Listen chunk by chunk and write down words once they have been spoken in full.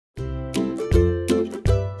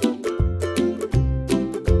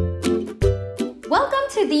Welcome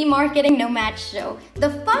to the Marketing Nomad Show, the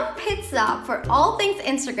fun pit stop for all things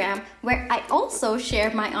Instagram, where I also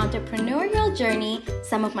share my entrepreneurial journey,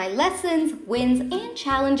 some of my lessons, wins, and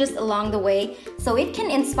challenges along the way, so it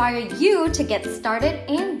can inspire you to get started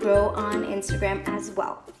and grow on Instagram as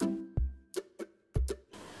well.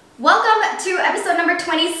 Welcome to episode number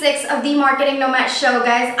 26 of the Marketing Nomad Show,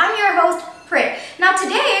 guys. I'm your host, Prit. Now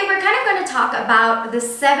today, we're kind of going to talk about the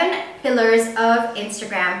 7 pillars of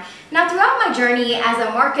Instagram. Now throughout my journey as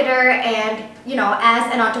a marketer and,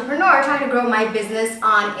 as an entrepreneur trying to grow my business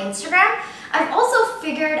on Instagram, I've also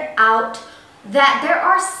figured out that there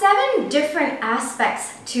are 7 different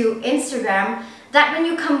aspects to Instagram that when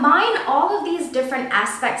you combine all of these different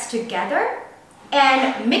aspects together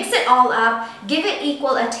and mix it all up, give it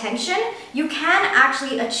equal attention, you can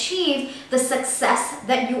actually achieve the success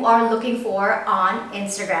that you are looking for on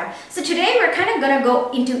Instagram. So today we're kind of gonna go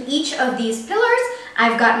into each of these pillars.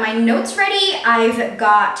 I've got my notes ready, I've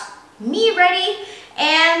got me ready,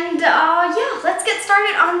 and yeah, let's get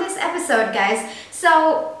started on this episode, guys.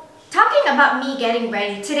 So talking about me getting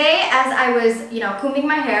ready, today as I was, combing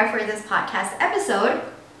my hair for this podcast episode,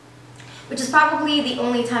 which is probably the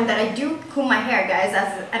only time that I do comb my hair, guys,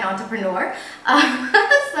 as an entrepreneur.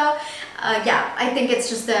 Yeah, I think it's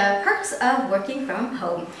just the perks of working from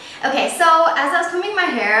home. Okay, so as I was combing my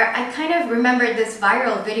hair, I kind of remembered this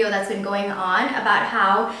viral video that's been going on about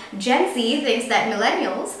how Gen Z thinks that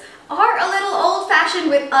millennials are a little old-fashioned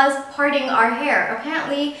with us parting our hair.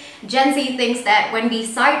 Apparently, Gen Z thinks that when we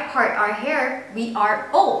side part our hair, we are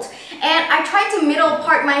old. And I tried to middle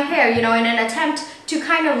part my hair, in an attempt to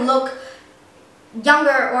kind of look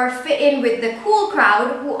younger or fit in with the cool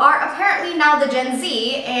crowd who are apparently now the Gen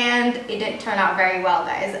Z, and it didn't turn out very well,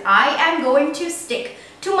 guys. I am going to stick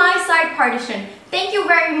to my side partition. Thank you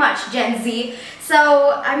very much, Gen Z.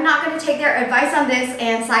 So I'm not going to take their advice on this,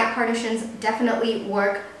 and side partitions definitely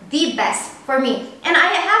work the best for me. And I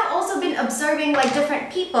have also been observing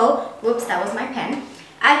different people. Whoops, that was my pen.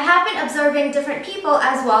 I have been observing different people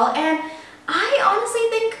as well, and I honestly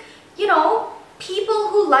think, people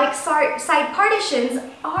who like side partitions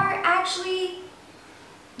are actually,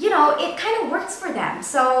 it kind of works for them.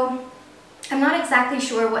 So I'm not exactly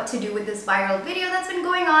sure what to do with this viral video that's been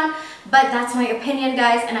going on, but that's my opinion,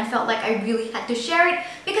 guys, and I felt like I really had to share it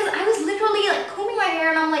because I was literally combing my hair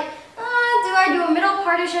and I'm like, do I do a middle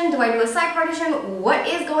partition? Do I do a side partition? What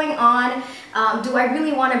is going on? Do I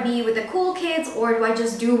really want to be with the cool kids, or do I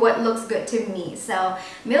just do what looks good to me? So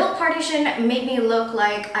middle partition made me look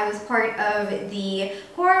like I was part of the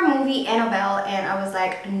horror movie Annabelle, and I was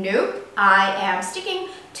like, nope, I am sticking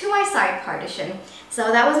to my side partition.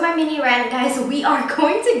 So that was my mini rant, guys. We are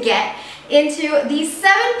going to get into these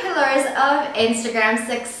 7 pillars of Instagram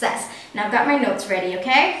success. Now I've got my notes ready,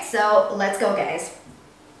 okay? So let's go, guys.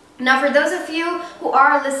 Now, for those of you who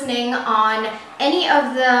are listening on any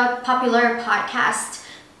of the popular podcast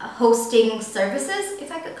hosting services,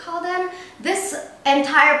 if I could call them, this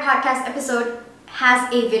entire podcast episode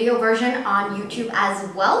has a video version on YouTube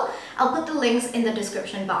as well. I'll put the links in the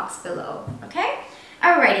description box below, okay?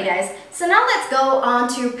 Alrighty, guys. So now let's go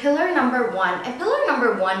on to pillar number 1. And pillar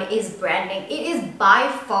number 1 is branding. It is by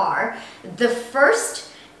far the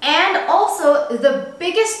first and also the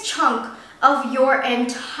biggest chunk of your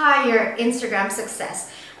entire Instagram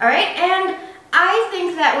success. All right, and I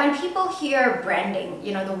think that when people hear branding,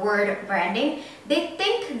 the word branding, they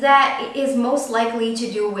think that it is most likely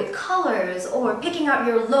to do with colors or picking out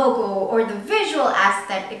your logo or the visual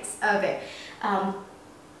aesthetics of it.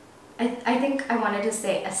 I think I wanted to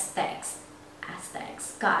say aesthetics.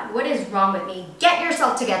 Aesthetics. God, what is wrong with me? Get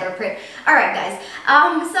yourself together, Prit. All right, guys.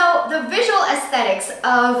 So the visual aesthetics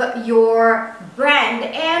of your brand,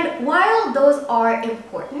 and while those are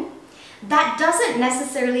important, that doesn't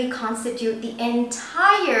necessarily constitute the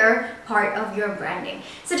entire part of your branding.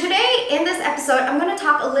 So today in this episode, I'm going to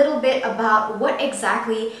talk a little bit about what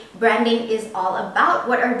exactly branding is all about.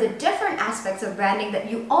 What are the different aspects of branding that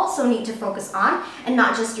you also need to focus on, and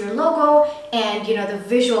not just your logo and the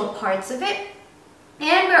visual parts of it.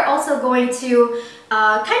 And we're also going to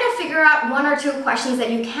kind of figure out 1 or 2 questions that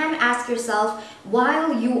you can ask yourself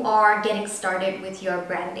while you are getting started with your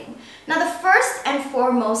branding. Now, the first and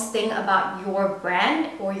foremost thing about your brand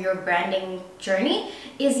or your branding journey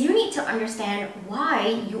is you need to understand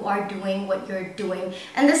why you are doing what you're doing.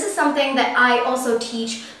 And this is something that I also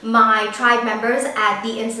teach my tribe members at the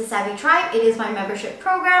Insta Savvy Tribe. It is my membership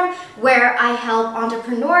program where I help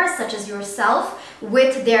entrepreneurs such as yourself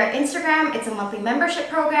with their Instagram. It's a monthly membership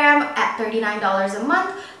program at $39 a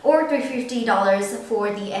month or $350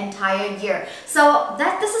 for the entire year. So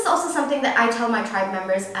this is also something that I tell my tribe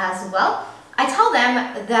members as well. I tell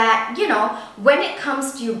them that, when it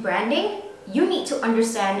comes to branding, you need to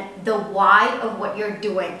understand the why of what you're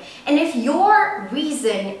doing. And if your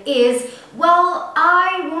reason is, well,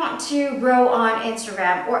 I want to grow on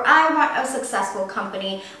Instagram, or I want a successful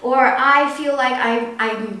company, or I feel like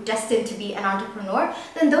I'm destined to be an entrepreneur,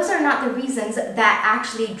 then those are not the reasons that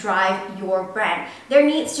actually drive your brand. There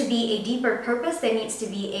needs to be a deeper purpose. There needs to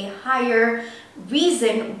be a higher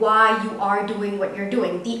reason why you are doing what you're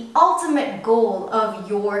doing. The ultimate goal of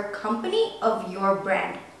your company, of your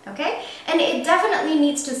brand. Okay, and it definitely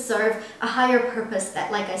needs to serve a higher purpose,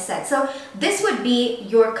 that, like I said. So this would be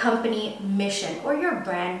your company mission or your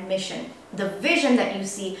brand mission, the vision that you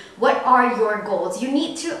see. What are your goals? You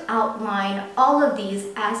need to outline all of these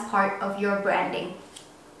as part of your branding.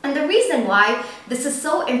 And the reason why this is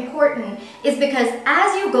so important is because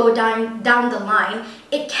as you go down the line,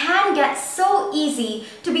 it can get so easy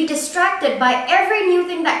to be distracted by every new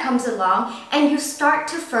thing that comes along, and you start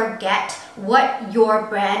to forget what your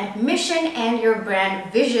brand mission and your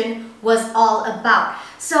brand vision was all about.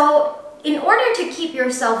 So in order to keep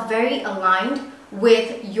yourself very aligned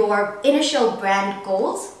with your initial brand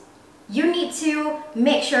goals, you need to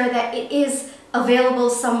make sure that it is available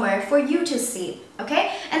somewhere for you to see.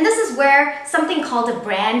 Okay, and this is where something called a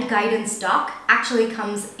brand guidance doc actually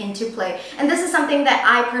comes into play. And this is something that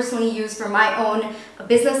I personally use for my own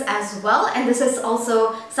business as well. And this is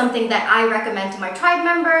also something that I recommend to my tribe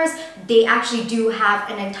members. They actually do have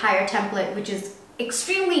an entire template, which is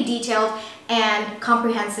extremely detailed and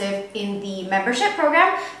comprehensive in the membership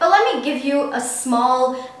program. But let me give you a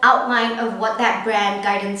small outline of what that brand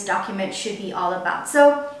guidance document should be all about.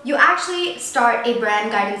 So you actually start a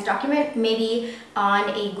brand guidance document maybe on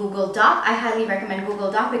a Google Doc. I highly recommend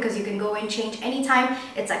Google Doc because you can go and change anytime.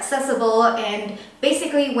 It's accessible, and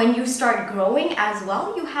basically when you start growing as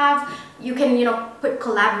well, you can put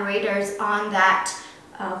collaborators on that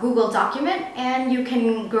Google document, and you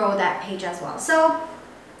can grow that page as well. So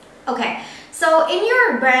okay, so in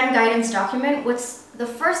your brand guidance document, what's the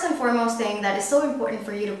first and foremost thing that is so important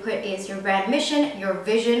for you to put is your brand mission, your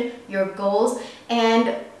vision, your goals,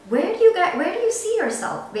 and where do you see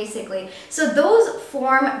yourself, basically. So those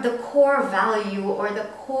form the core value or the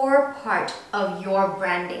core part of your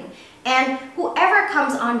branding. And whoever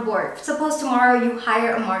comes on board, suppose tomorrow you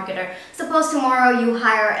hire a marketer, suppose tomorrow you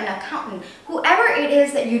hire an accountant, whoever it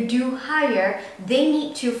is that you do hire, they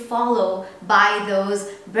need to follow by those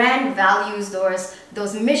brand values,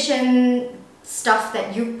 those mission stuff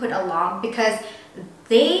that you put along, because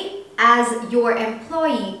they, as your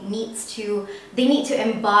employee, they need to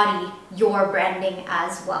embody your branding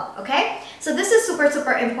as well. Okay, so this is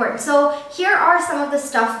super important. So here are some of the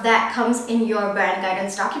stuff that comes in your brand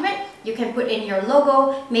guidance document. You can put in your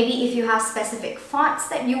logo, maybe if you have specific fonts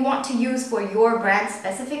that you want to use for your brand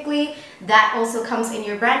specifically, that also comes in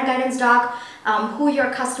your brand guidance doc. Who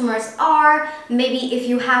your customers are, maybe if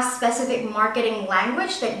you have specific marketing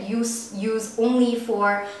language that you use only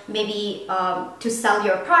for maybe to sell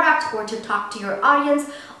your product or to talk to your audience,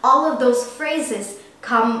 all of those phrases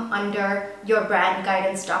come under your brand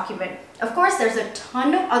guidance document. Of course, there's a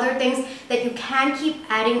ton of other things that you can keep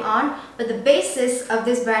adding on, but the basis of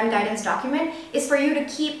this brand guidance document is for you to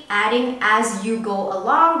keep adding as you go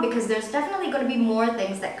along, because there's definitely going to be more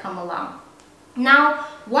things that come along. Now,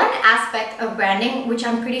 one aspect of branding, which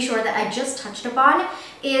I'm pretty sure that I just touched upon,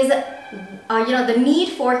 is the need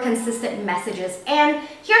for consistent messages. And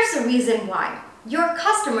here's the reason why. Your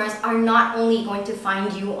customers are not only going to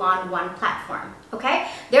find you on one platform, okay?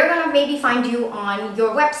 They're gonna maybe find you on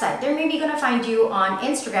your website. They're maybe gonna find you on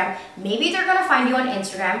Instagram. Maybe they're gonna find you on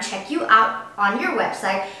Instagram, check you out on your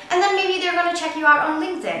website, and then maybe they're gonna check you out on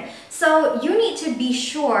LinkedIn. So you need to be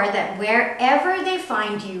sure that wherever they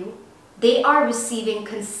find you, they are receiving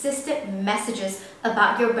consistent messages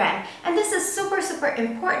about your brand. And this is super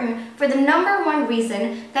important for the number one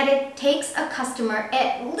reason that it takes a customer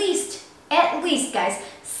at least guys,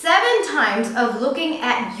 7 times of looking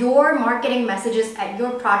at your marketing messages, at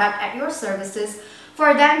your product, at your services,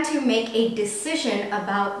 for them to make a decision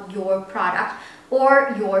about your product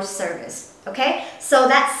or your service. Okay, so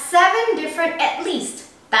that's 7 different, at least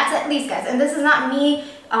guys, and this is not me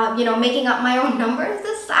making up my own numbers.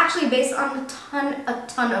 This is actually based on a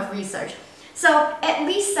ton of research. So at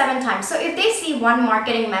least 7 times. So if they see one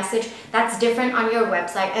marketing message that's different on your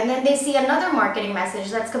website, and then they see another marketing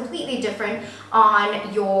message that's completely different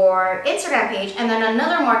on your Instagram page, and then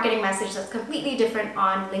another marketing message that's completely different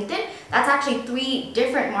on LinkedIn, that's actually 3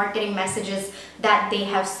 different marketing messages that they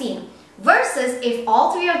have seen. Versus if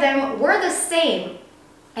all 3 of them were the same,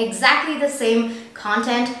 exactly the same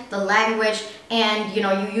content, the language, and you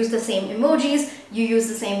use the same emojis, you use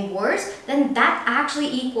the same words, then that actually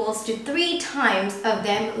equals to 3 times of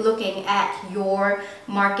them looking at your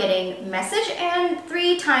marketing message, and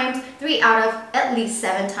 3 out of at least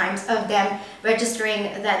 7 times of them registering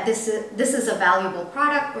that this is a valuable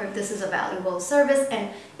product or this is a valuable service, and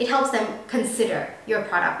it helps them consider your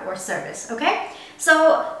product or service. Okay,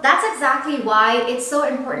 so that's exactly why it's so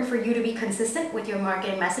important for you to be consistent with your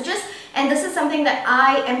marketing messages. And this is something that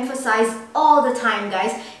I emphasize all the time,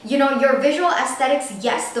 guys. Your visual aesthetics,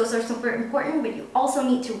 yes, those are super important, but you also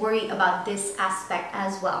need to worry about this aspect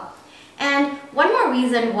as well. And one more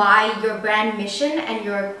reason why your brand mission and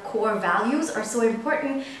your core values are so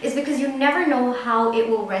important is because you never know how it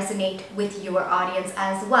will resonate with your audience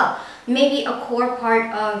as well. Maybe a core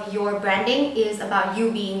part of your branding is about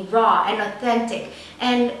you being raw and authentic,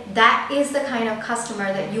 and that is the kind of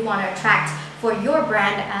customer that you want to attract for your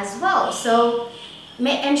brand as well. So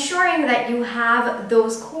ensuring that you have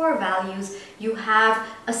those core values, you have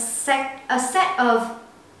a set of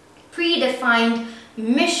predefined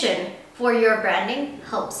mission for your branding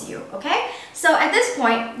helps you. Okay, so at this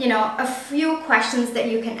point, a few questions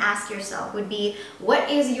that you can ask yourself would be, what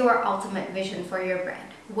is your ultimate vision for your brand?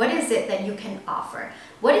 What is it that you can offer?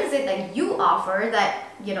 What is it that you offer that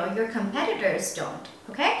your competitors don't?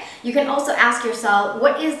 Okay, you can also ask yourself,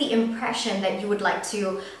 what is the impression that you would like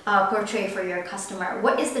to portray for your customer?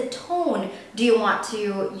 What is the tone do you want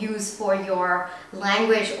to use for your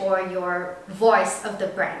language or your voice of the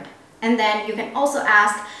brand? And then you can also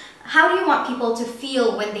ask, how do you want people to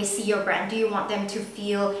feel when they see your brand? Do you want them to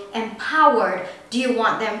feel empowered? Do you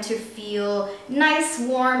want them to feel nice,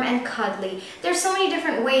 warm, and cuddly? There's so many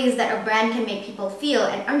different ways that a brand can make people feel,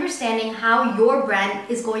 and understanding how your brand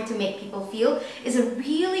is going to make people feel is a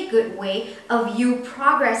really good way of you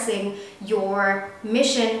progressing your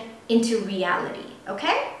mission into reality,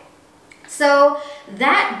 okay? So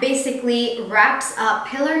that basically wraps up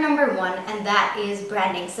pillar number 1, and that is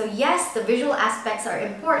branding. So yes, the visual aspects are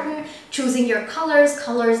important, choosing your colors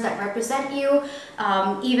that represent you,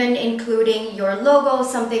 even including your logo,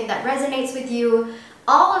 something that resonates with you,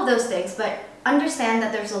 all of those things, but understand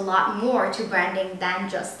that there's a lot more to branding than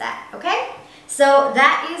just that, okay? So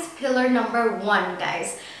that is pillar number 1,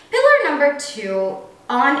 guys. Pillar number 2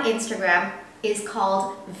 on Instagram is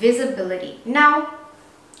called visibility. Now,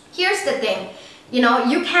 here's the thing,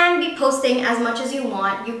 you can be posting as much as you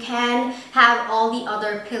want, you can have all the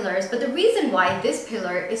other pillars, but the reason why this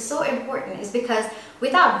pillar is so important is because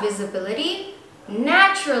without visibility,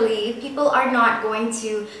 naturally people are not going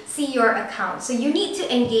to see your account. So you need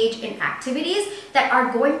to engage in activities that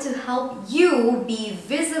are going to help you be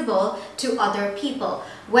visible to other people,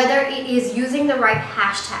 whether it is using the right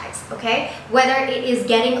hashtags, okay, whether it is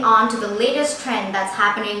getting on to the latest trend that's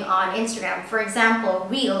happening on Instagram, for example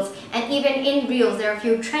Reels, and even in Reels there are a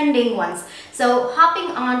few trending ones. So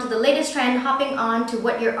hopping on to the latest trend, hopping on to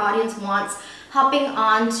what your audience wants, hopping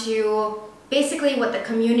on to basically what the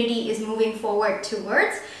community is moving forward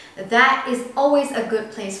towards, that is always a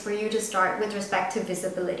good place for you to start with respect to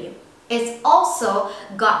visibility. It's also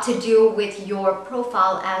got to do with your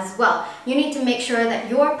profile as well. You need to make sure that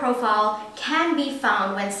your profile can be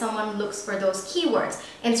found when someone looks for those keywords.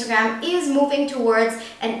 Instagram is moving towards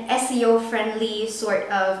an SEO-friendly sort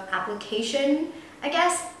of application, I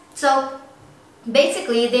guess. So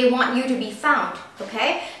basically, they want you to be found,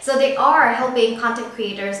 okay? So they are helping content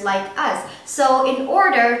creators like us. So in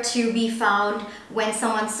order to be found when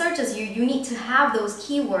someone searches you, you need to have those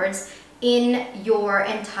keywords in your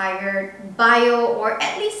entire bio, or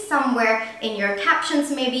at least somewhere in your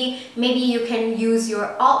captions. Maybe you can use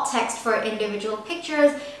your alt text for individual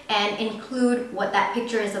pictures and include what that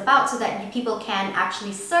picture is about so that people can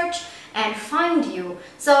actually search and find you.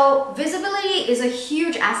 So visibility is a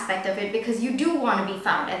huge aspect of it because you do want to be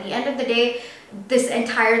found. At the end of the day, this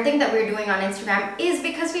entire thing that we're doing on Instagram is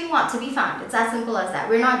because we want to be found. It's as simple as that.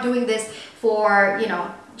 We're not doing this for,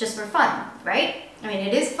 just for fun, right? I mean,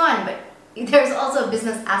 it is fun, but there's also a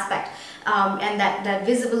business aspect and that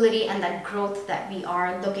visibility and that growth that we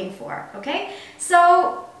are looking for, okay?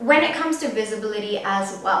 So when it comes to visibility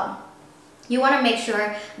as well, you want to make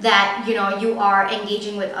sure that you are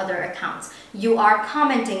engaging with other accounts. You are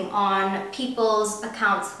commenting on people's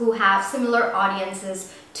accounts who have similar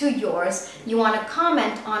audiences to yours. You want to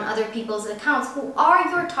comment on other people's accounts who are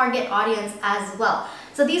your target audience as well.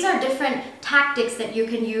 So these are different tactics that you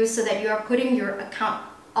can use so that you are putting your account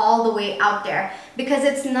all the way out there, because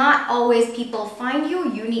it's not always people find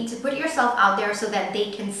you. You need to put yourself out there so that they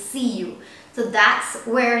can see you. So that's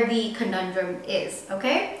where the conundrum is,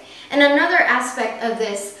 okay? And another aspect of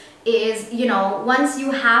this is, you know, once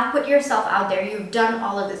you have put yourself out there, you've done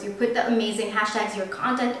all of this, you put the amazing hashtags, your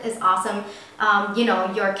content is awesome, you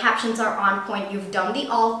know, your captions are on point, you've done the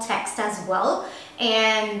alt text as well,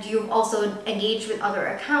 and you've also engaged with other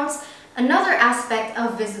accounts. Another aspect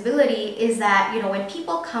of visibility is that, you know, when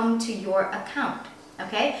people come to your account,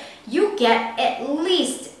 okay, you get at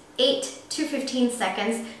least 8 to 15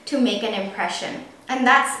 seconds to make an impression. And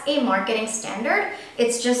that's a marketing standard.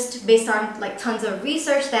 It's just based on like tons of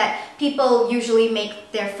research that people usually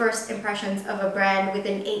make their first impressions of a brand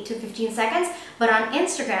within 8 to 15 seconds. But on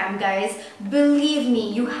Instagram, guys, believe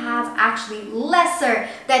me, you have actually lesser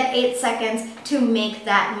than 8 seconds to make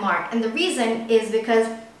that mark. And the reason is because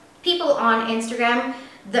people on Instagram,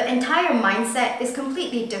 the entire mindset is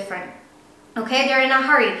completely different. Okay, they're in a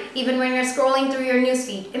hurry, even when you're scrolling through your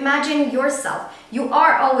newsfeed. Imagine yourself. You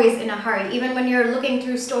are always in a hurry, even when you're looking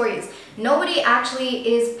through stories. Nobody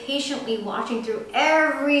actually is patiently watching through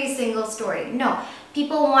every single story. No,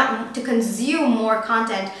 people want to consume more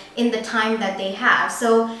content in the time that they have.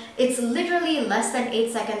 So it's literally less than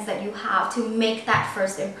 8 seconds that you have to make that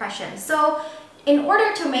first impression. So in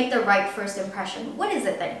order to make the right first impression, what is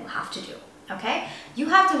it that you have to do? Okay, you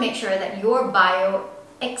have to make sure that your bio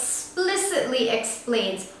explicitly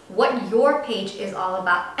explains what your page is all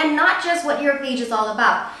about, and not just what your page is all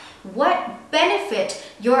about, what benefit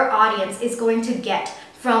your audience is going to get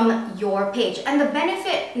from your page. And the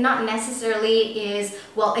benefit not necessarily is,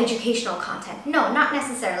 well, educational content. No, not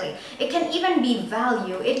necessarily. It can even be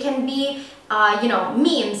value. It can be you know,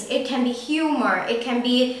 memes, it can be humor, it can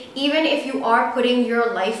be, even if you are putting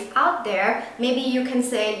your life out there, maybe you can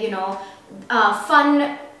say, you know,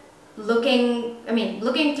 fun looking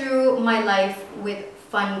through my life with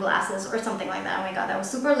fun glasses or something like that. Oh my god, that was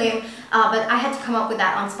super lame, but I had to come up with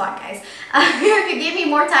that on spot, guys. If you gave me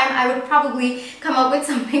more time, I would probably come up with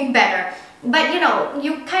something better. But you know,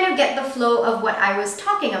 you kind of get the flow of what I was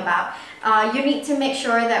talking about. You need to make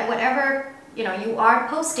sure that whatever, you know, you are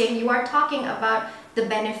posting, you are talking about the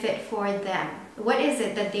benefit for them. What is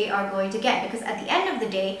it that they are going to get? Because at the end of the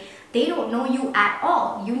day, they don't know you at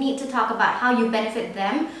all. You need to talk about how you benefit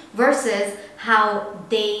them versus how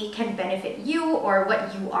they can benefit you or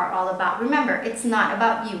what you are all about. Remember, it's not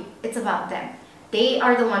about you, it's about them. They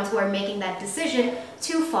are the ones who are making that decision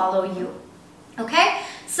to follow you. Okay?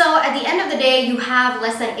 So at the end of the day, you have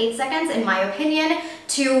less than 8 seconds, in my opinion,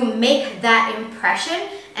 to make that impression.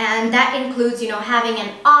 And that includes, you know, having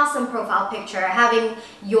an awesome profile picture, having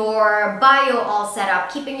your bio all set up,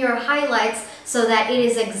 keeping your highlights so that it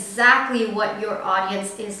is exactly what your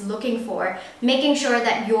audience is looking for, making sure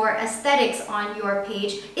that your aesthetics on your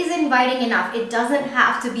page is inviting enough. It doesn't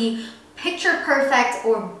have to be picture perfect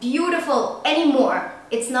or beautiful anymore.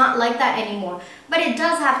 It's not like that anymore, but it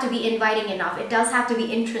does have to be inviting enough. It does have to be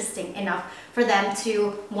interesting enough for them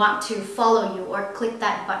to want to follow you or click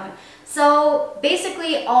that button. So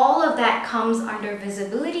basically all of that comes under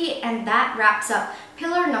visibility, and that wraps up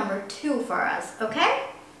pillar number 2 for us, okay?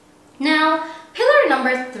 Now, pillar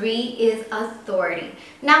number 3 is authority.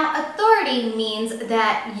 Now, authority means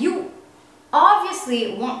that you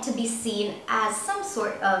obviously want to be seen as some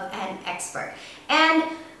sort of an expert. And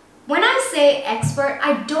when I say expert,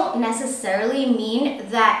 I don't necessarily mean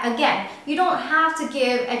that, again, you don't have to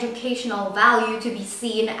give educational value to be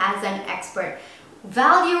seen as an expert.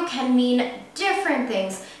 Value can mean different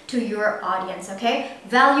things to your audience, okay?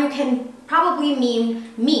 Value can probably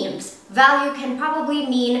mean memes. Value can probably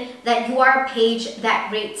mean that you are a page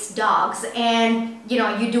that rates dogs, and you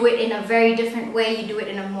know, you do it in a very different way, you do it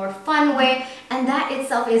in a more fun way, and that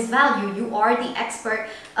itself is value. You are the expert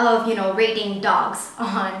of, you know, rating dogs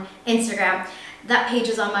on Instagram. That page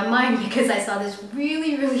is on my mind because I saw this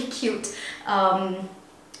really cute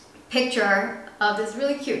picture of this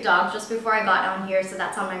really cute dog just before I got on here, so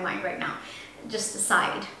that's on my mind right now. Just a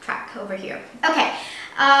side track over here. Okay,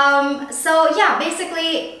 so yeah,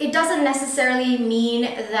 basically it doesn't necessarily mean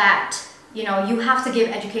that, you know, you have to give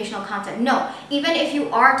educational content. No, even if you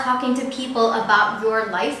are talking to people about your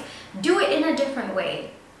life, do it in a different way.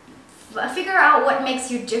 Figure out what makes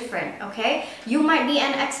you different, okay? You might be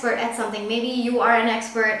an expert at something. Maybe you are an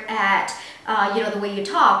expert at you know, the way you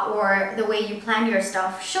talk or the way you plan your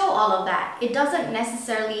stuff. Show all of that. It doesn't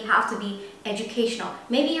necessarily have to be educational.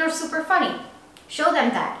 Maybe you're super funny. Show them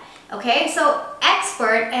that. Okay, so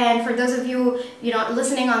expert, and for those of you, you know,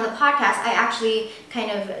 listening on the podcast, I actually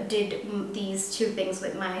kind of did these 2 things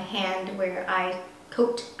with my hand where I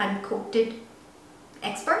unquoted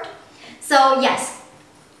expert. So yes,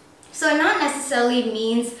 so not necessarily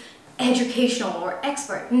means educational or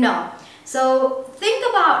expert, no. So think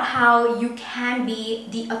about how you can be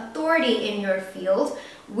the authority in your field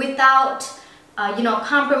without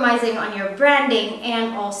compromising on your branding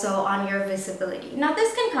and also on your visibility. Now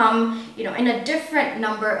this can come, in a different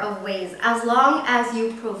number of ways. As long as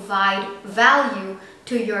you provide value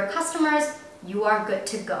to your customers, you are good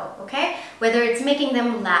to go, okay? Whether it's making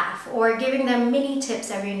them laugh or giving them mini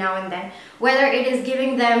tips every now and then, whether it is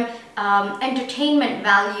giving them entertainment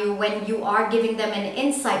value when you are giving them an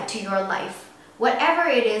insight to your life, whatever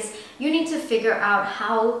it is, you need to figure out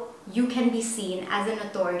how you can be seen as an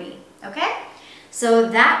authority, okay? So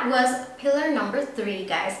that was pillar number 3,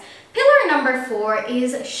 guys. Pillar number 4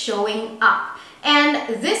 is showing up.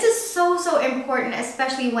 And this is so important,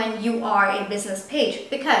 especially when you are a business page,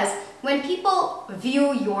 because when people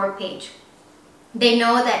view your page, they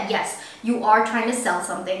know that yes, you are trying to sell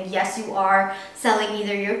something. Yes, you are selling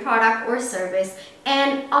either your product or service,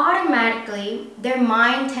 and automatically their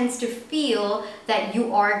mind tends to feel that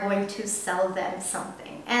you are going to sell them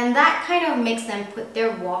something. And that kind of makes them put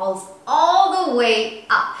their walls all the way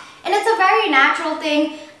up. And it's a very natural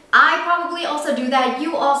thing. I probably also do that.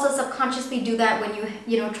 You also subconsciously do that when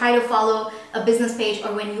you try to follow a business page,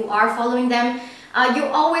 or when you are following them. You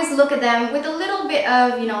always look at them with a little bit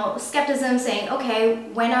of skepticism, saying, okay,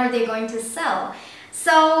 when are they going to sell?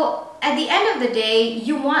 So at the end of the day,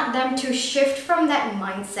 you want them to shift from that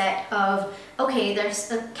mindset of, okay,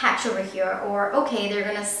 there's a catch over here, or okay, they're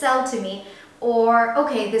gonna sell to me, or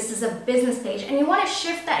okay, this is a business page. And you want to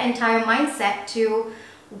shift that entire mindset to,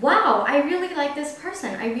 wow, I really like this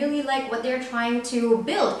person. I really like what they're trying to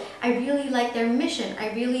build. I really like their mission.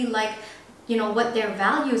 I really like what their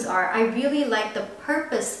values are. I really like the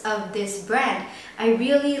purpose of this brand. I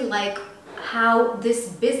really like how this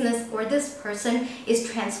business or this person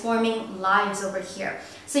is transforming lives over here.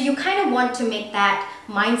 So you kind of want to make that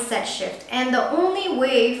mindset shift. And the only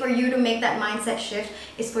way for you to make that mindset shift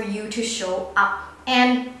is for you to show up,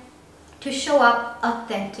 and to show up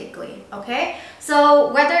authentically, okay?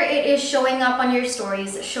 So whether it is showing up on your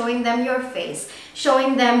stories, showing them your face,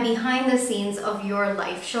 showing them behind the scenes of your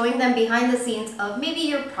life, showing them behind the scenes of maybe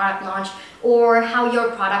your product launch, or how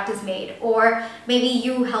your product is made, or maybe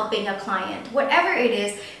you helping a client, whatever it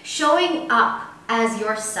is, showing up as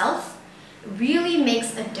yourself really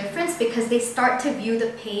makes a difference, because they start to view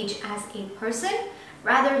the page as a person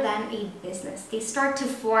rather than a business. They start to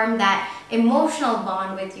form that emotional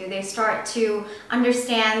bond with you. They start to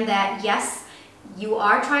understand that yes, you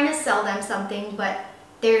are trying to sell them something, but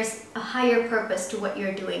there's a higher purpose to what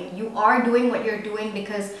you're doing. You are doing what you're doing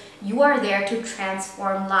because you are there to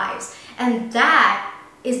transform lives. And that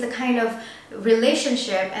is the kind of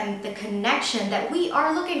relationship and the connection that we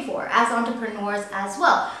are looking for as entrepreneurs as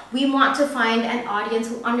well. We want to find an audience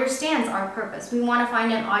who understands our purpose. We want to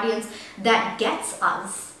find an audience that gets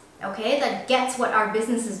us, okay? That gets what our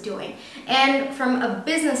business is doing. And from a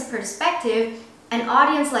business perspective, an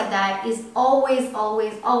audience like that is always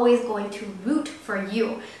going to root for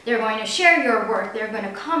you. They're going to share your work. They're going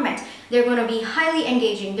to comment. They're going to be highly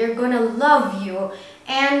engaging. They're going to love you.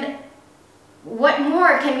 And what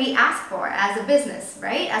more can we ask for as a business,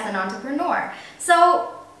 right? As an entrepreneur.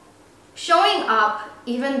 So showing up,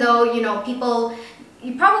 even though, people,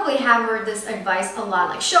 you probably have heard this advice a lot,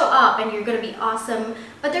 like show up and you're going to be awesome,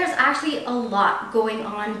 but there's actually a lot going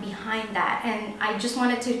on behind that. And I just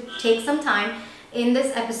wanted to take some time in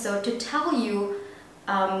this episode to tell you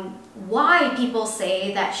why people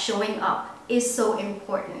say that showing up is so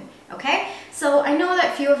important. Okay, so I know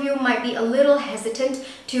that few of you might be a little hesitant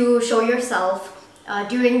to show yourself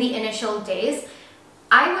during the initial days.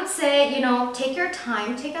 I would say, take your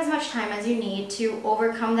time, take as much time as you need to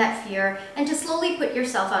overcome that fear and to slowly put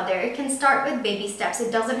yourself out there. It can start with baby steps. It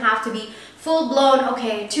doesn't have to be full-blown,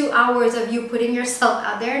 okay, 2 hours of you putting yourself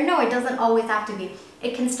out there. No, it doesn't always have to be.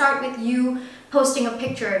 It can start with you posting a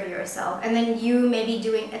picture of yourself, and then you maybe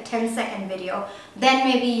doing a 10-second video, then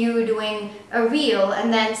maybe you doing a reel,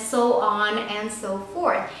 and then so on and so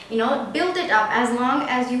forth. Build it up. As long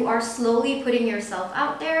as you are slowly putting yourself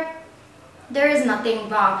out there, there is nothing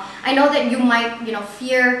wrong. I know that you might,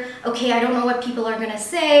 fear, okay, I don't know what people are gonna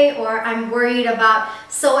say, or I'm worried about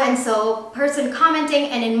so-and-so person commenting.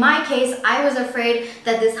 And in my case, I was afraid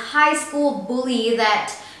that this high school bully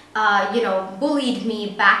that, bullied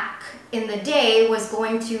me back in the day was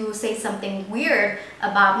going to say something weird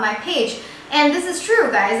about my page. And this is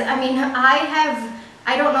true, guys. I mean,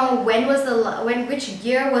 I don't know which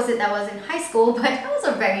year was it that was in high school, but that was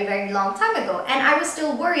a very long time ago. And I was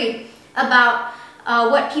still worried about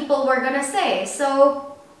what people were gonna say.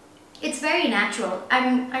 So it's very natural.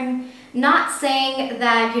 I'm not saying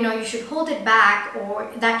that, you should hold it back,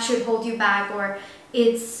 or that should hold you back, or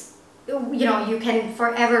it's you can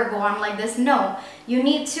forever go on like this. No, you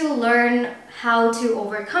need to learn how to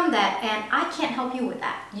overcome that, and I can't help you with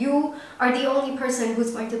that. You are the only person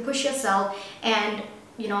who's going to push yourself and,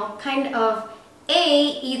 kind of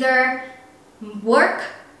either work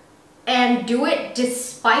and do it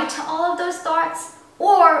despite all of those thoughts,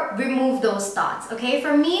 or remove those thoughts. Okay,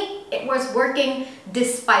 for me, it was working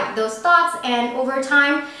despite those thoughts, and over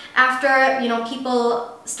time, after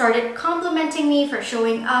people started complimenting me for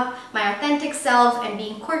showing up my authentic self and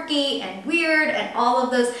being quirky and weird and all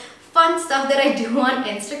of this fun stuff that I do on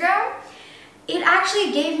Instagram, it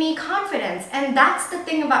actually gave me confidence. And that's the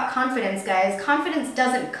thing about confidence, guys. Confidence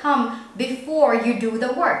doesn't come before you do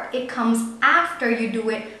the work. It comes after you do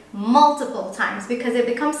it multiple times, because it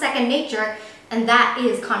becomes second nature, and that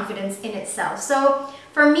is confidence in itself. So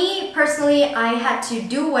for me personally, I had to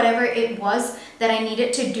do whatever it was that I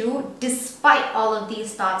needed to do despite all of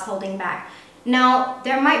these thoughts holding back. Now,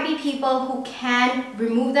 there might be people who can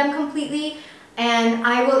remove them completely, and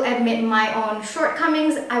I will admit my own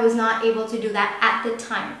shortcomings. I was not able to do that at the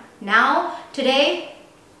time. Now, today,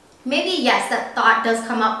 maybe yes, that thought does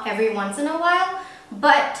come up every once in a while,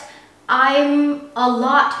 but I'm a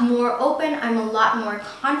lot more open, I'm a lot more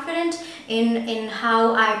confident in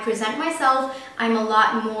how I present myself. I'm a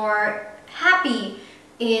lot more happy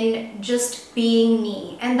in just being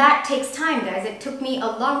me. And that takes time, guys. It took me a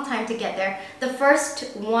long time to get there. The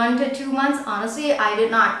first 1 to 2 months, honestly, I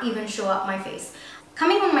did not even show up my face.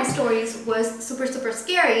 Coming on my stories was super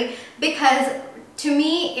scary, because to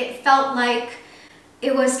me, it felt like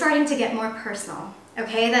it was starting to get more personal.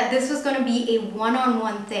 Okay, that this was going to be a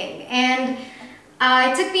one-on-one thing, and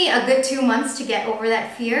it took me a good 2 months to get over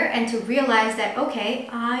that fear and to realize that, okay,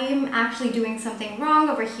 I'm actually doing something wrong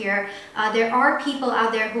over here. There are people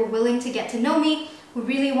out there who are willing to get to know me, who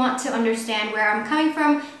really want to understand where I'm coming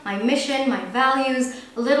from, my mission, my values,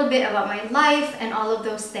 a little bit about my life, and all of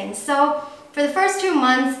those things. So for the first 2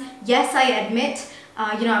 months, yes, I admit,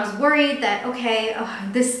 I was worried that, okay,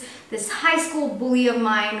 this high school bully of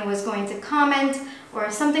mine was going to comment or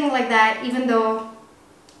something like that, even though,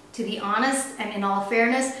 to be honest and in all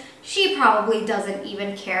fairness, she probably doesn't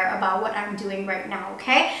even care about what I'm doing right now,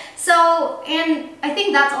 okay? So, and I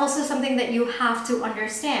think that's also something that you have to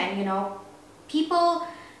understand, people,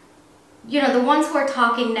 the ones who are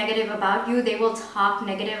talking negative about you, they will talk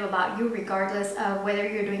negative about you regardless of whether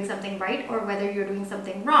you're doing something right or whether you're doing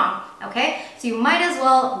something wrong, okay? So you might as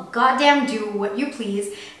well goddamn do what you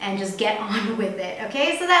please and just get on with it,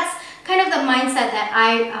 okay? So that's kind of the mindset that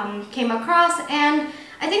I came across, and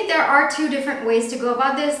I think there are two different ways to go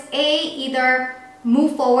about this. Either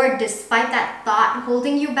move forward despite that thought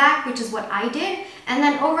holding you back, which is what I did, and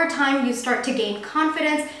then over time you start to gain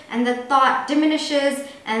confidence and the thought diminishes,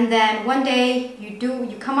 and then one day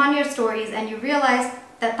you come on your stories and you realize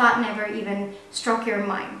that thought never even struck your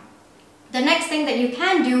mind. The next thing that you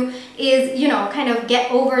can do is, kind of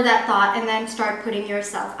get over that thought and then start putting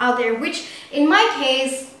yourself out there, which in my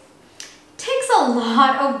case takes a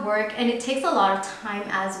lot of work and it takes a lot of time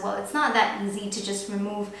as well. It's not that easy to just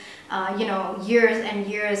remove, years and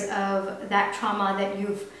years of that trauma that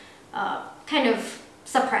you've kind of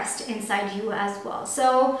suppressed inside you as well.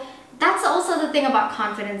 So that's also the thing about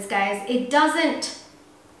confidence, guys. It doesn't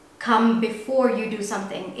come before you do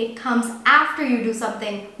something. It comes after you do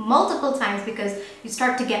something multiple times, because you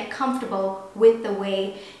start to get comfortable with the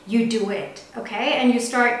way you do it, okay? And you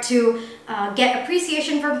start to get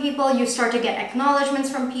appreciation from people, you start to get acknowledgements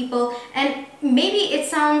from people, and maybe it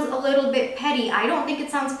sounds a little bit petty. I don't think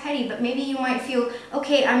it sounds petty, but maybe you might feel,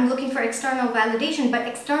 okay, I'm looking for external validation, but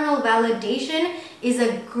external validation is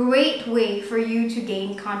a great way for you to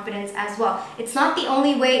gain confidence as well. It's not the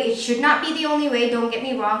only way, it should not be the only way, don't get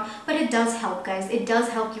me wrong, but it does help, guys. It does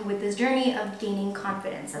help you with this journey of gaining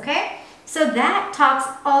confidence, okay? So that talks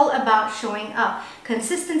all about showing up.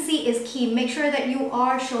 Consistency is key. Make sure that you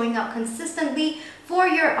are showing up consistently for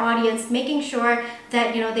your audience, making sure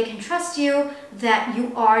that they can trust you, that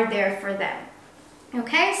you are there for them.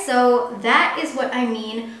 Okay, so that is what I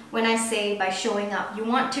mean when I say by showing up. You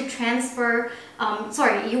want to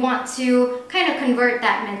you want to kind of convert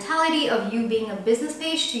that mentality of you being a business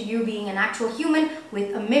page to you being an actual human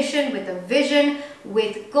with a mission, with a vision,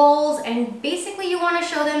 with goals, and basically you want to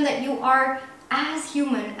show them that you are as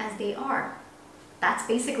human as they are. That's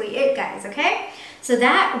basically it, guys, okay? So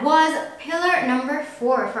that was pillar number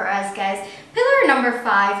 4 for us, guys. Pillar number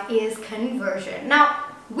 5 is conversion. Now,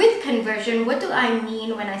 with conversion, what do I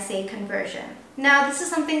mean when I say conversion? Now, this is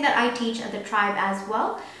something that I teach at the tribe as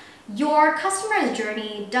well. Your customer's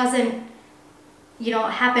journey doesn't,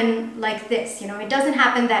 happen like this. It doesn't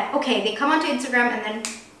happen that, okay, they come onto Instagram and then,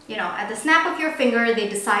 you know, at the snap of your finger, they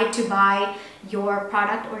decide to buy your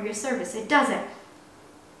product or your service. It doesn't.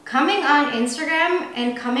 Coming on Instagram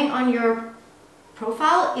and coming on your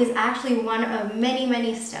profile is actually one of many,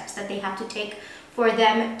 many steps that they have to take for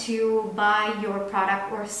them to buy your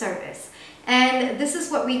product or service. And this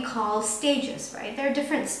is what we call stages, right? There are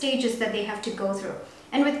different stages that they have to go through.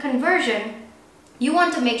 And with conversion, you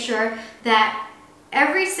want to make sure that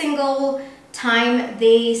every single time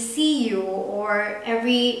they see you, or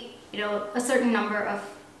every, you know, a certain number of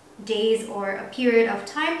days or a period of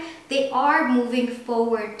time, they are moving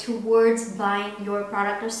forward towards buying your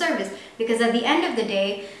product or service. Because at the end of the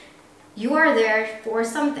day, you are there for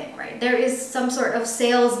something, right? There is some sort of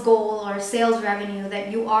sales goal or sales revenue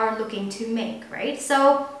that you are looking to make, right?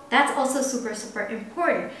 So that's also super, super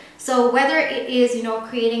important. So whether it is, you know,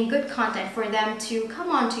 creating good content for them to come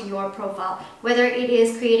onto your profile, whether it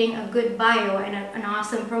is creating a good bio and an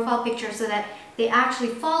awesome profile picture so that they actually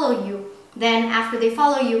follow you, then after they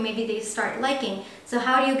follow you, maybe they start liking. So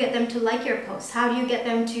how do you get them to like your posts? How do you get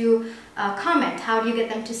them to comment? How do you get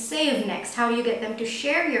them to save next? How do you get them to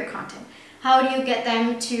share your content? How do you get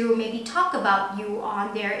them to maybe talk about you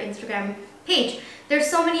on their Instagram page? There's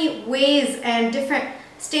so many ways and different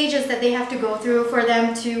stages that they have to go through for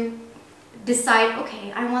them to decide,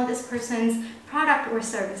 okay, I want this person's product or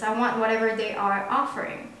service. I want whatever they are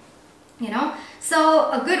offering. You know,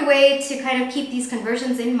 so a good way to kind of keep these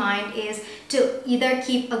conversions in mind is to either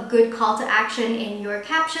keep a good call to action in your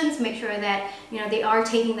captions, make sure that, you know, they are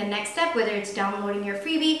taking the next step, whether it's downloading your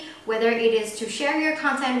freebie, whether it is to share your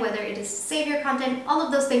content, whether it is to save your content, all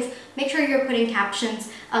of those things. Make sure you're putting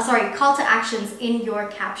call to actions in your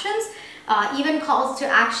captions. Even calls to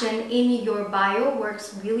action in your bio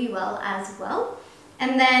works really well as well.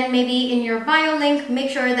 And then maybe in your bio link, make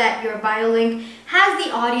sure that your bio link has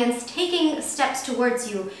the audience taking steps towards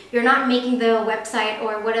you. You're not making the website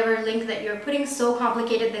or whatever link that you're putting so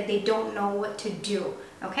complicated that they don't know what to do.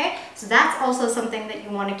 Okay, so that's also something that you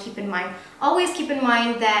want to keep in mind. Always keep in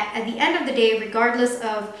mind that at the end of the day, regardless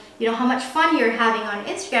of, you know, how much fun you're having on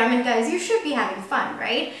Instagram, and guys, you should be having fun,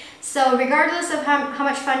 right? So regardless of how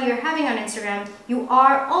much fun you're having on Instagram, you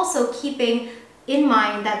are also keeping in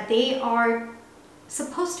mind that they are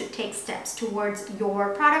supposed to take steps towards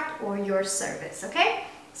your product or your service, okay?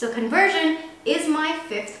 So conversion is my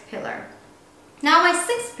 5th pillar. Now my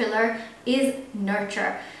 6th pillar is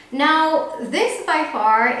nurture. Now this by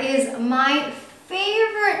far is my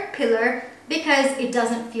favorite pillar because it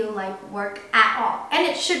doesn't feel like work at all. And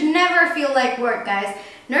it should never feel like work, guys.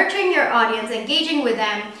 Nurturing your audience, engaging with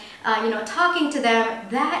them, you know, talking to them,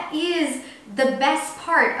 that is the best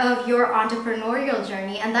part of your entrepreneurial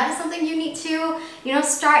journey, and that is something you need to, you know,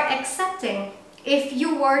 start accepting. If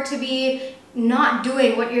you were to be not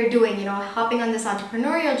doing what you're doing, you know, hopping on this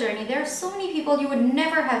entrepreneurial journey, there are so many people you would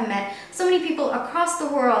never have met, so many people across the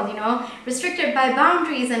world, you know, restricted by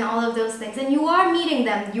boundaries and all of those things, and you are meeting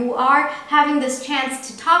them, you are having this chance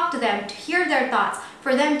to talk to them, to hear their thoughts,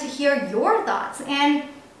 for them to hear your thoughts. And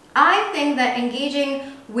I think that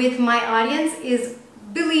engaging with my audience is,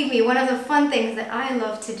 believe me, one of the fun things that I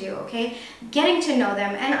love to do, okay? Getting to know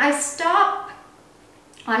them. And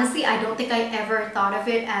honestly, I don't think I ever thought of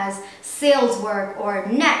it as sales work or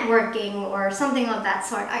networking or something of that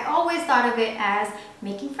sort. I always thought of it as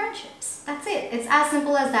making friendships. That's it. It's as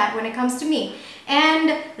simple as that when it comes to me. And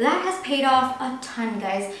that has paid off a ton,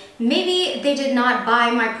 guys. Maybe they did not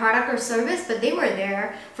buy my product or service, but they were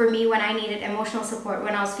there for me when I needed emotional support,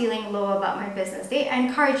 when I was feeling low about my business. They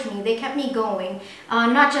encouraged me. They kept me going.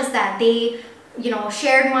 Not just that, they, you know,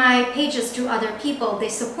 shared my pages to other people. They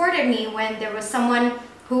supported me when there was someone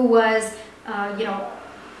who was, you know,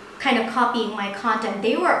 kind of copying my content.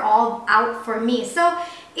 They were all out for me. So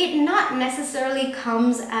it not necessarily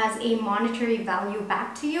comes as a monetary value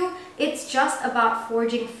back to you. It's just about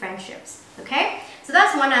forging friendships, okay? So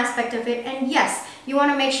that's one aspect of it. And yes, you want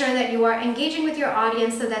to make sure that you are engaging with your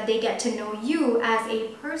audience so that they get to know you as a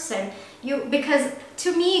person. Because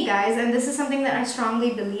to me, guys, and this is something that I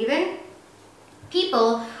strongly believe in,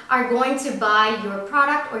 people are going to buy your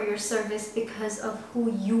product or your service because of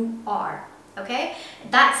who you are, okay?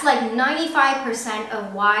 That's like 95%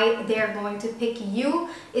 of why they're going to pick you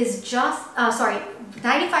is just,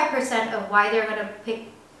 95% of why they're going to pick,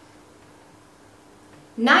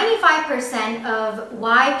 95% of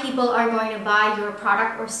why people are going to buy your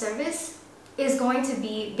product or service is going to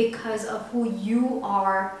be because of who you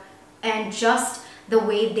are and just the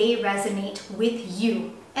way they resonate with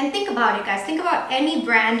you. And think about it, guys. Think about any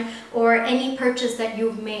brand or any purchase that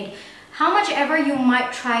you've made. How much ever you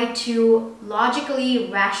might try to logically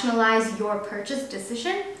rationalize your purchase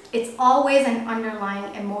decision, It's always an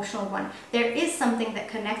underlying emotional one. There is something that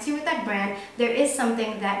connects you with that brand. There is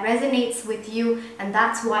something that resonates with you, and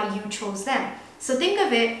that's why you chose them. So think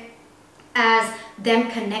of it as them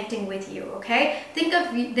connecting with you, okay? Think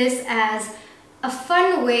of this as a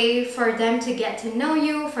fun way for them to get to know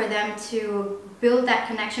you, for them to build that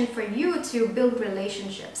connection, for you to build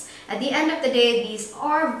relationships. At the end of the day, these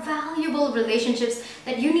are valuable relationships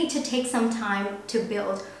that you need to take some time to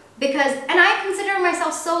build. Because, and I consider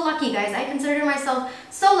myself so lucky, guys. I consider myself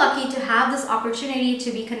so lucky to have this opportunity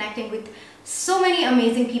to be connecting with so many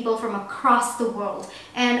amazing people from across the world.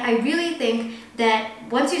 And I really think that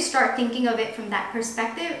once you start thinking of it from that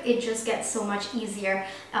perspective, it just gets so much easier.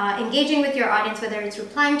 Engaging with your audience, whether it's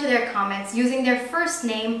replying to their comments, using their first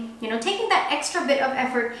name, you know, taking that extra bit of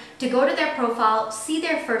effort to go to their profile, see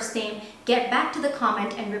their first name, get back to the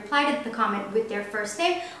comment and reply to the comment with their first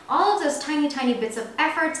name. All of those tiny bits of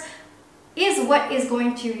efforts is what is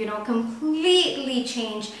going to, you know, completely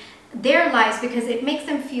change their lives, because it makes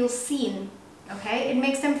them feel seen. Okay, it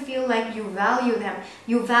makes them feel like you value them.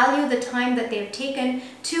 You value the time that they've taken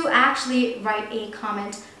to actually write a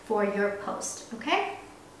comment for your post. Okay,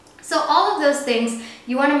 so all of those things,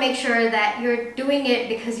 you want to make sure that you're doing it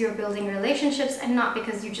because you're building relationships and not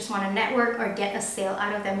because you just want to network or get a sale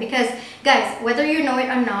out of them. Because guys, whether you know it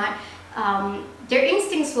or not, their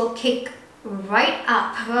instincts will kick right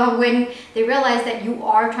up when they realize that you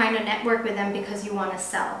are trying to network with them because you want to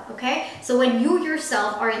sell. Okay, so when you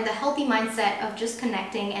yourself are in the healthy mindset of just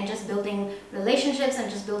connecting and just building relationships and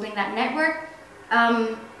just building that network,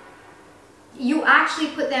 you actually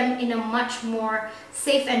put them in a much more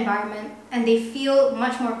safe environment, and they feel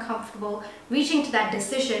much more comfortable reaching to that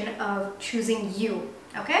decision of choosing you.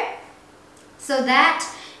 Okay, so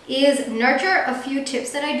that is nurture. A few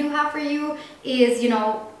tips that I do have for you is, you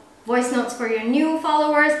know, voice notes for your new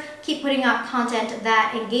followers. Keep putting out content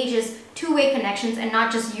that engages two-way connections and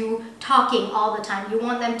not just you talking all the time. You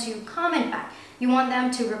want them to comment back. You want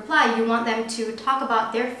them to reply. You want them to talk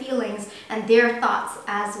about their feelings and their thoughts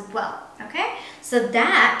as well. Okay, so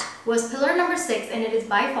that was pillar number 6, and it is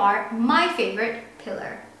by far my favorite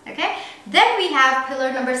pillar. Okay, then we have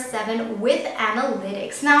pillar number 7 with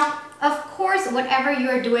analytics. Now, of course, whatever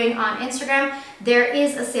you're doing on Instagram, there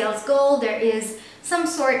is a sales goal. There is some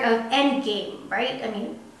sort of end game, right? I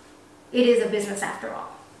mean, it is a business after all.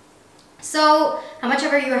 So how much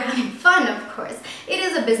ever you're having fun, of course, it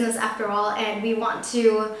is a business after all, and we want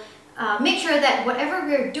to make sure that whatever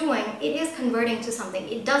we're doing, it is converting to something.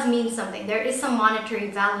 It does mean something. There is some monetary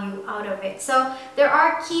value out of it. So there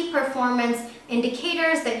are key performance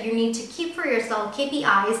indicators that you need to keep for yourself,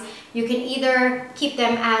 KPIs. You can either keep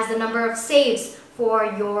them as the number of saves for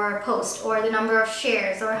your post, or the number of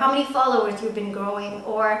shares, or how many followers you've been growing,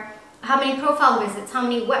 or how many profile visits, how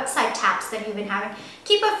many website taps that you've been having.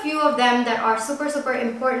 Keep a few of them that are super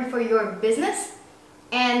important for your business,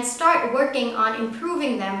 and start working on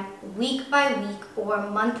improving them week by week or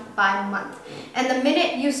month by month. And the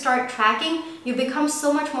minute you start tracking, you become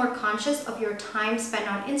so much more conscious of your time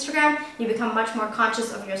spent on Instagram. You become much more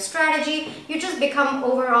conscious of your strategy. You just become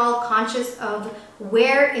overall conscious of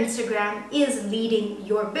where Instagram is leading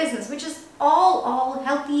your business, which is all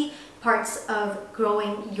healthy parts of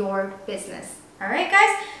growing your business. All right,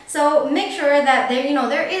 guys. So make sure that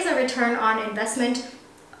there is a return on investment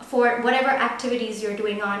for whatever activities you're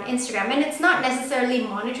doing on Instagram. And it's not necessarily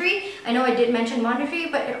monetary. I know I did mention monetary,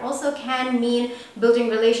 but it also can mean building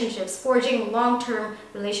relationships, forging long-term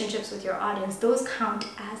relationships with your audience. Those count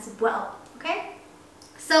as well, okay?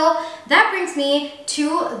 So that brings me to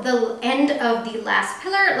the end of the last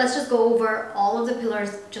pillar. Let's just go over all of the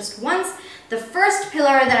pillars just once. The first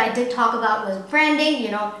pillar that I did talk about was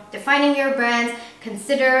branding, defining your brands,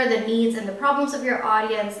 consider the needs and the problems of your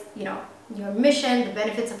audience, your mission, the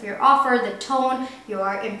benefits of your offer, the tone,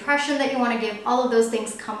 your impression that you want to give. All of those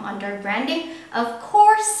things come under branding. Of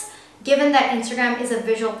course, given that Instagram is a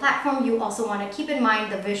visual platform, you also want to keep in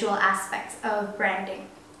mind the visual aspects of branding.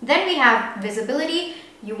 Then we have visibility.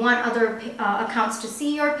 You want other accounts to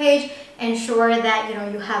see your page. Ensure that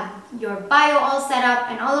you have your bio all set up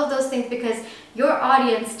and all of those things, because your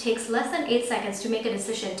audience takes less than 8 seconds to make a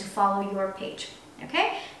decision to follow your page.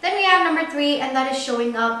 Okay, then we have number 3, and that is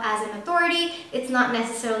showing up as an authority. It's not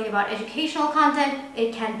necessarily about educational content.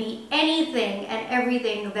 It can be anything and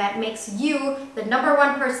everything that makes you the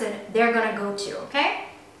 #1 person they're gonna go to, okay?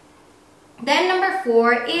 Then number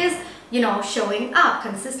 4 is, showing up.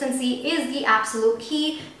 Consistency is the absolute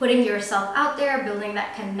key. Putting yourself out there, building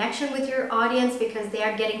that connection with your audience because they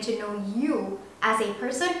are getting to know you as a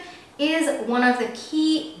person, is one of the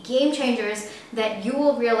key game changers that you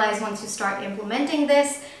will realize once you start implementing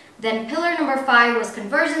this. Then pillar number 5 was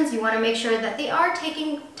conversions. You want to make sure that they are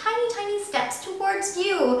taking tiny steps towards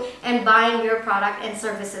you and buying your product and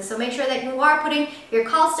services. So make sure that you are putting your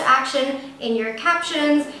calls to action in your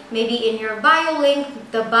captions, maybe in your bio link.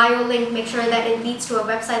 The bio link, make sure that it leads to a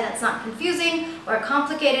website that's not confusing or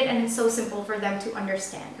complicated and it's so simple for them to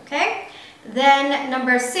understand, okay? Then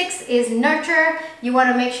number 6 is nurture. You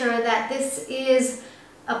want to make sure that this is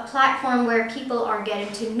a platform where people are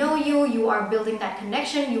getting to know you, you are building that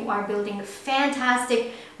connection, you are building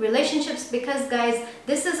fantastic relationships, because guys,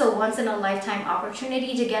 this is a once in a lifetime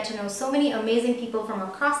opportunity to get to know so many amazing people from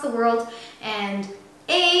across the world. And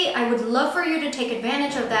A, I would love for you to take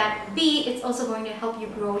advantage of that. B, it's also going to help you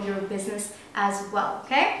grow your business as well,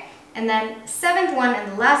 okay? And then 7th one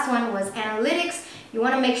and the last one was analytics. You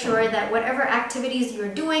want to make sure that whatever activities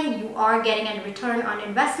you're doing, you are getting a return on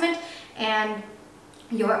investment, and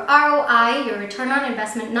your ROI, your return on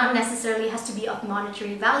investment, not necessarily has to be of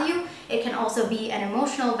monetary value. It can also be an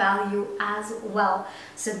emotional value as well.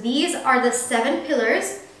 So these are the 7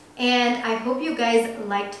 pillars. And I hope you guys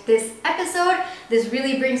liked this episode. This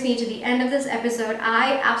really brings me to the end of this episode.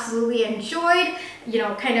 I absolutely enjoyed,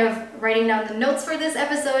 kind of writing down the notes for this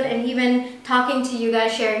episode and even talking to you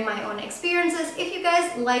guys, sharing my own experiences. If you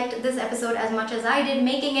guys liked this episode as much as I did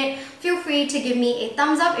making it, feel free to give me a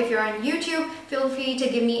thumbs up. If you're on YouTube, feel free to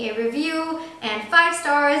give me a review and 5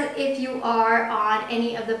 stars if you are on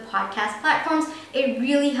any of the podcast platforms. It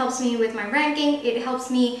really helps me with my ranking. It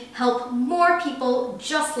helps me help more people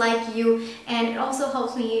just like you, and it also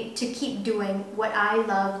helps me to keep doing what I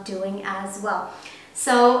love doing as well.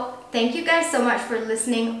 So thank you guys so much for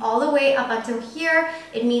listening all the way up until here.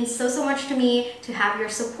 It means so much to me to have your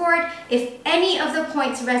support. If any of the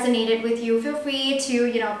points resonated with you, feel free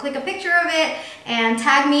to, click a picture of it and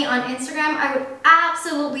tag me on Instagram. I would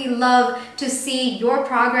absolutely love to see your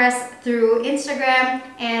progress through Instagram,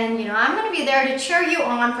 and I'm going to be there to cheer you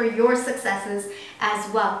on for your successes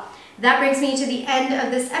as well. That brings me to the end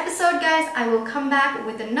of this episode, guys. I will come back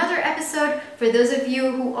with another episode. For those of you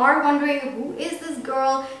who are wondering, who is this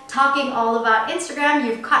girl talking all about Instagram?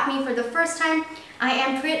 You've caught me for the first time. I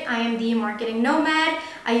am Prit. I am the marketing nomad.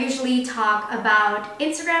 I usually talk about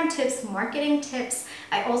Instagram tips, marketing tips.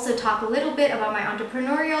 I also talk a little bit about my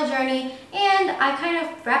entrepreneurial journey, and I kind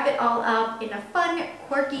of wrap it all up in a fun,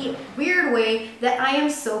 quirky, weird way that I am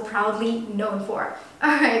so proudly known for. All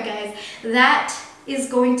right, guys, that is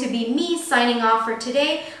going to be me signing off for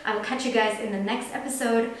today. I will catch you guys in the next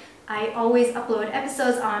episode. I always upload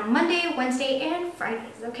episodes on Monday, Wednesday, and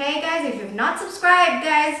Fridays. Okay, guys? If you've not subscribed,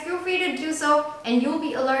 guys, feel free to do so, and you'll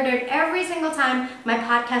be alerted every single time my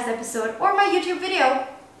podcast episode or my YouTube video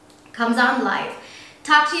comes on live.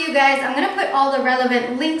 Talk to you guys. I'm gonna put all the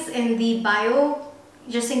relevant links in the bio,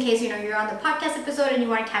 just in case you're on the podcast episode and you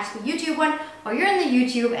want to catch the YouTube one, or you're in the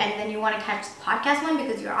YouTube and then you want to catch the podcast one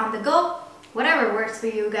because you're on the go. Whatever works for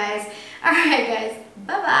you guys. All right, guys.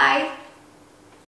 Bye-bye.